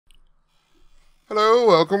Hello,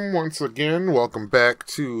 welcome once again. Welcome back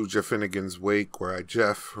to Jeff Finnegan's Wake, where I,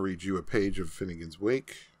 Jeff, read you a page of Finnegan's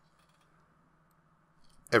Wake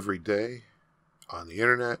every day on the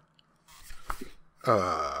internet.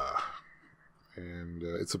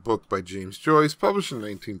 It's a book by James Joyce, published in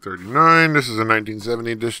 1939. This is a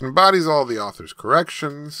 1970 edition. Embodies all the author's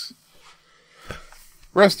corrections.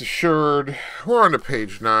 Rest assured, we're on to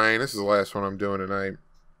page 9. This is the last one I'm doing tonight.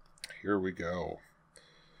 Here we go.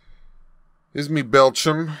 Is me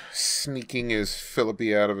Belcham, sneaking his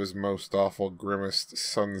Philippi out of his most awful grimaced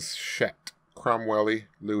son's shet, Cromwelly,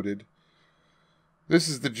 looted. This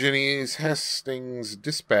is the Ginny's Hastings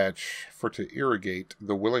dispatch for to irrigate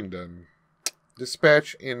the Willingdon.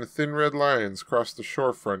 Dispatch in thin red lines cross the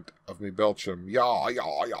shorefront of me Belcham. Yaw,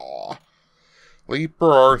 yaw, yaw.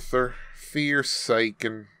 Leaper Arthur, fear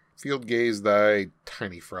Syken, field gaze thy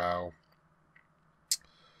tiny frau.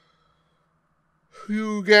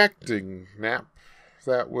 Hugh acting, Nap.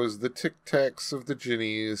 That was the tic-tacs of the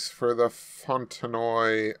Ginnies for the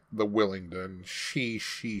Fontenoy, the Willingdon. She.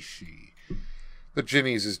 The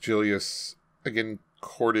Ginnies is Julius, again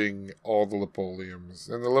courting all the Lepoliums.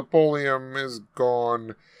 And the Lepolium is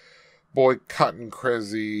gone boycotting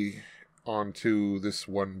crazy onto this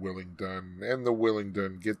one Willingdon. And the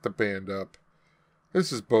Willingdon get the band up.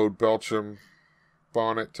 This is Bode Belcham,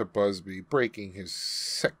 bonnet to Busby, breaking his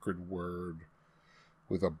sacred word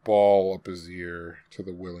with a ball up his ear to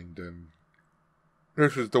the Willingdon.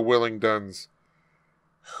 This was the Willingdon's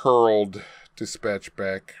hurled dispatch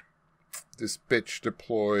back. This bitch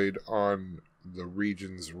deployed on the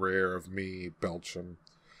region's rare of me, Belcham.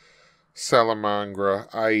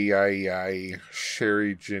 Salamangra, aye,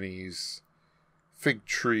 Sherry Ginnies, Fig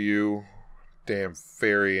Tree you, damn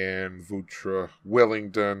Fairy Ann, Vutra,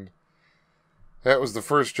 Willingdon. That was the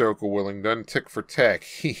first joke of Willingdon, tick for tack,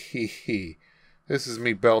 he. This is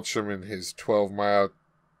me Belcham in his 12-mile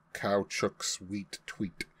cowchook's wheat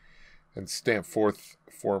tweet, and stamp forth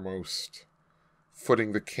foremost,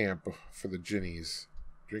 footing the camp for the Ginnies.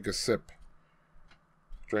 Drink a sip,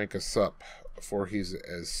 drank a sup, for he's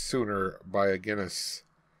as sooner by a Guinness,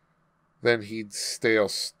 then he'd stale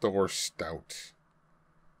store stout.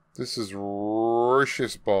 This is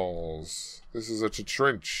ricious balls. This is a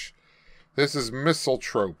trench. This is missile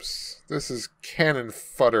tropes. This is cannon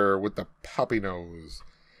fodder with the poppy nose.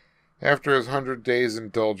 After his 100 days'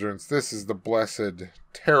 indulgence, this is the blessed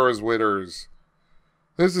Tara's Witters.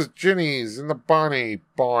 This is Ginny's in the bonny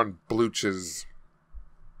bond bluches.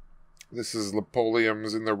 This is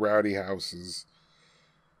Lepolium's in the rowdy houses.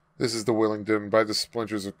 This is the Willingdon by the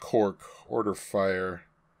splinters of cork, order fire.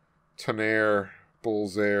 Tonnerre,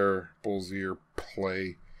 bull's ear,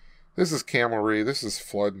 play. This is camelry, this is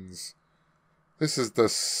floodins. This is the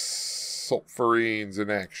sulphurines in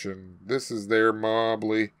action. This is their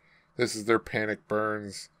Mobley. This is their panic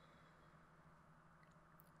burns.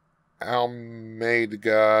 Almaid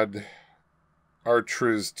God.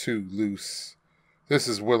 Artres too loose. This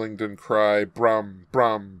is Willingdon cry. Brum,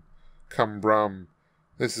 brum, come brum.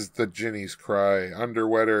 This is the Ginny's cry.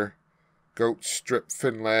 Underwetter. Goat strip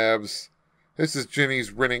fin labs. This is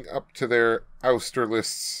Ginny's rinning up to their ouster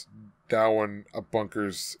lists. Dowen a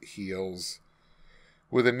bunker's heels.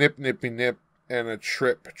 With a nippy nip and a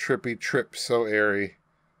trippy trip so airy.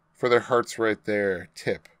 For their hearts right there,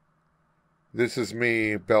 tip. This is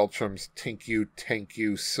me, Belcham's tank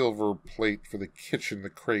you, silver plate for the kitchen, the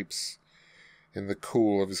crepes, in the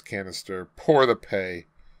cool of his canister. Pour the pay.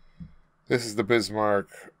 This is the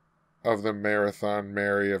Bismarck of the Marathon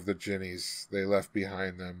Mary of the Ginnies they left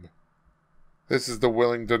behind them. This is the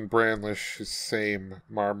Willingdon Brandlish, his same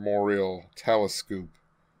marmoreal telescope.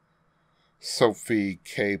 Sophie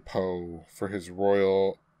K. Poe for his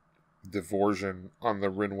royal diversion on the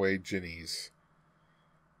Rinway Ginnies.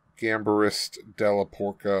 Gambarist Della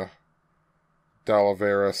Porca,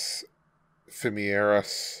 Dalaveras,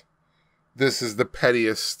 Fimieras. This is the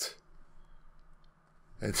pettiest.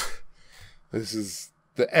 And this is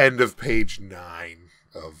the end of page 9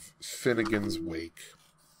 of Finnegan's Wake.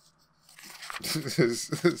 This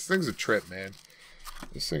thing's a trip, man.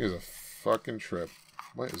 This thing is a fucking trip.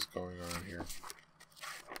 What is going on here?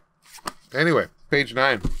 Anyway, page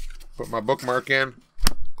 9. Put my bookmark in.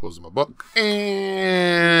 Close my book. And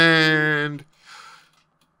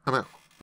I'm out.